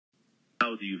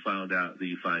How do you find out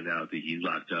that he's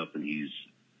locked up and he's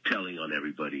telling on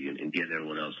everybody and getting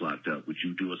everyone else locked up? Would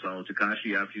you do a song with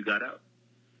Tekashi after you got out?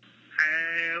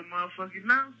 Hell, motherfucking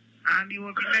no. I don't even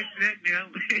want to be next to that, man.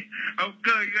 I'm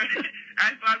good.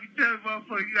 That's why I be telling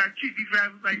motherfuckers, you gotta treat these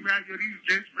rappers like rappers. Yo, these are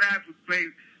just rappers, baby.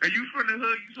 Are you from the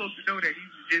hood? You supposed to know that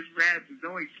these are just rappers.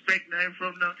 Don't expect nothing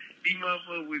from them. These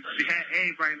motherfuckers would have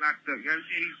everybody locked up. You know what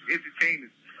I'm saying? These entertainers.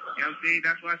 You know what I'm saying?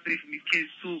 That's why I say from these kids,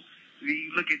 too, when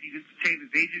you look at these entertainers,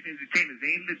 they just entertainers.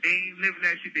 They ain't living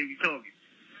that shit they be talking.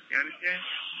 You understand?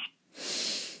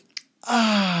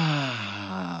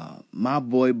 My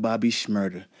boy Bobby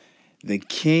Shmurda, the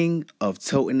king of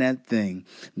toting that thing,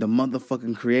 the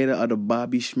motherfucking creator of the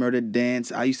Bobby Shmurda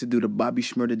dance. I used to do the Bobby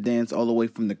Shmurda dance all the way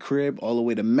from the crib, all the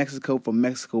way to Mexico, from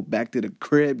Mexico back to the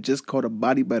crib. Just caught a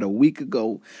body about a week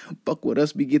ago. Fuck with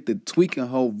us, we get the tweaking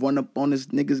hoe, run up on this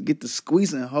niggas, get the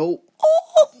squeezing hoe.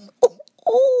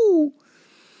 Ooh.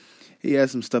 He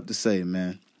has some stuff to say,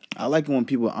 man. I like it when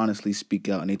people honestly speak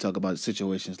out and they talk about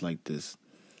situations like this.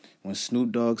 When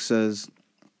Snoop Dogg says,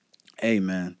 hey,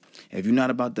 man, if you're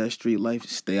not about that street life,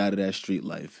 stay out of that street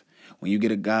life. When you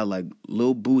get a guy like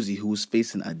Lil Boozy who was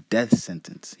facing a death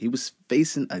sentence. He was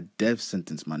facing a death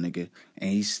sentence, my nigga, and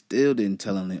he still didn't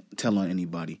tell on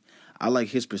anybody. I like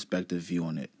his perspective view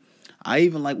on it. I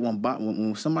even like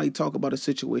when somebody talk about a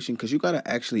situation, because you got to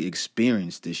actually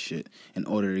experience this shit in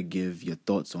order to give your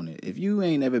thoughts on it. If you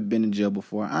ain't never been in jail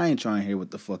before, I ain't trying to hear what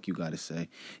the fuck you got to say.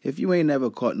 If you ain't never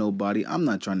caught nobody, I'm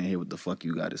not trying to hear what the fuck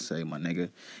you got to say, my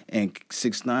nigga. And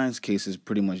 6IX's case is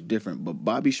pretty much different. But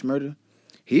Bobby Shmurda,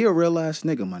 he a real ass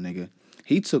nigga, my nigga.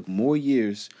 He took more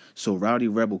years so Rowdy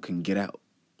Rebel can get out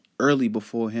early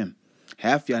before him.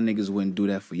 Half y'all niggas wouldn't do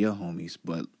that for your homies.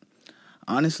 But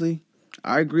honestly,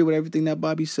 I agree with everything that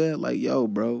Bobby said. Like, yo,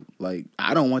 bro, like,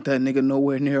 I don't want that nigga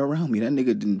nowhere near around me. That nigga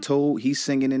didn't told. He's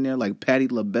singing in there like Patti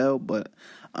LaBelle. But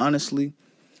honestly,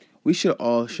 we should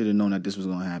have known that this was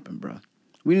going to happen, bro.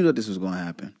 We knew that this was going to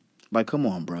happen. Like, come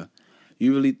on, bro.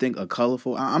 You really think a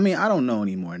colorful... I mean, I don't know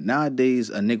anymore. Nowadays,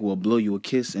 a nigga will blow you a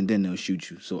kiss and then they'll shoot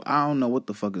you. So I don't know what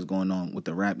the fuck is going on with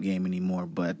the rap game anymore.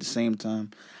 But at the same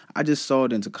time, I just saw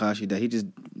it in Tekashi that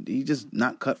he just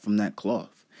not cut from that cloth.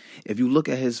 If you look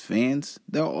at his fans,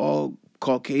 they're all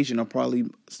Caucasian or probably,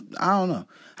 I don't know.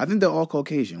 I think they're all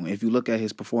Caucasian if you look at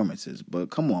his performances. But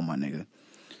come on, my nigga.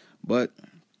 But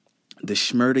the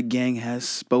Shmurda gang has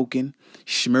spoken.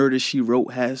 Shmurda, she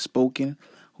wrote, has spoken.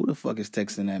 Who the fuck is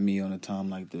texting at me on a time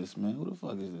like this, man? Who the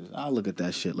fuck is this? I'll look at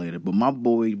that shit later. But my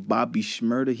boy, Bobby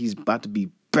Shmurda, he's about to be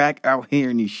back out here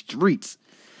in these streets.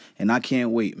 And I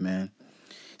can't wait, man.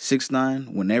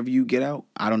 6IX9, whenever you get out,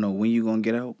 I don't know when you're going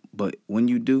to get out, but when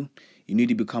you do, you need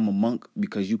to become a monk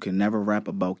because you can never rap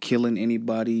about killing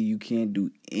anybody. You can't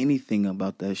do anything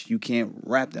about that. You can't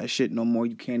rap that shit no more.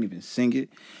 You can't even sing it.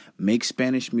 Make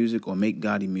Spanish music or make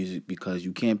Gotti music because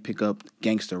you can't pick up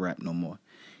gangster rap no more.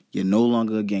 You're no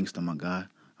longer a gangster, my guy.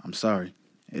 I'm sorry.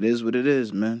 It is what it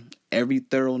is, man. Every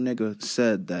thorough nigga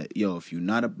said that, yo, if you're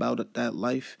not about that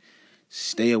life,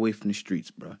 stay away from the streets,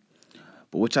 bro.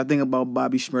 But what y'all think about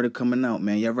Bobby Shmurda coming out,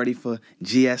 man? Y'all ready for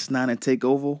GS9 to take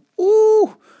over?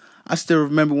 Ooh! I still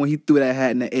remember when he threw that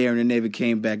hat in the air and the Navy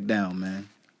came back down, man.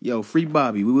 Yo, free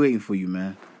Bobby. We waiting for you,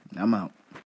 man. I'm out.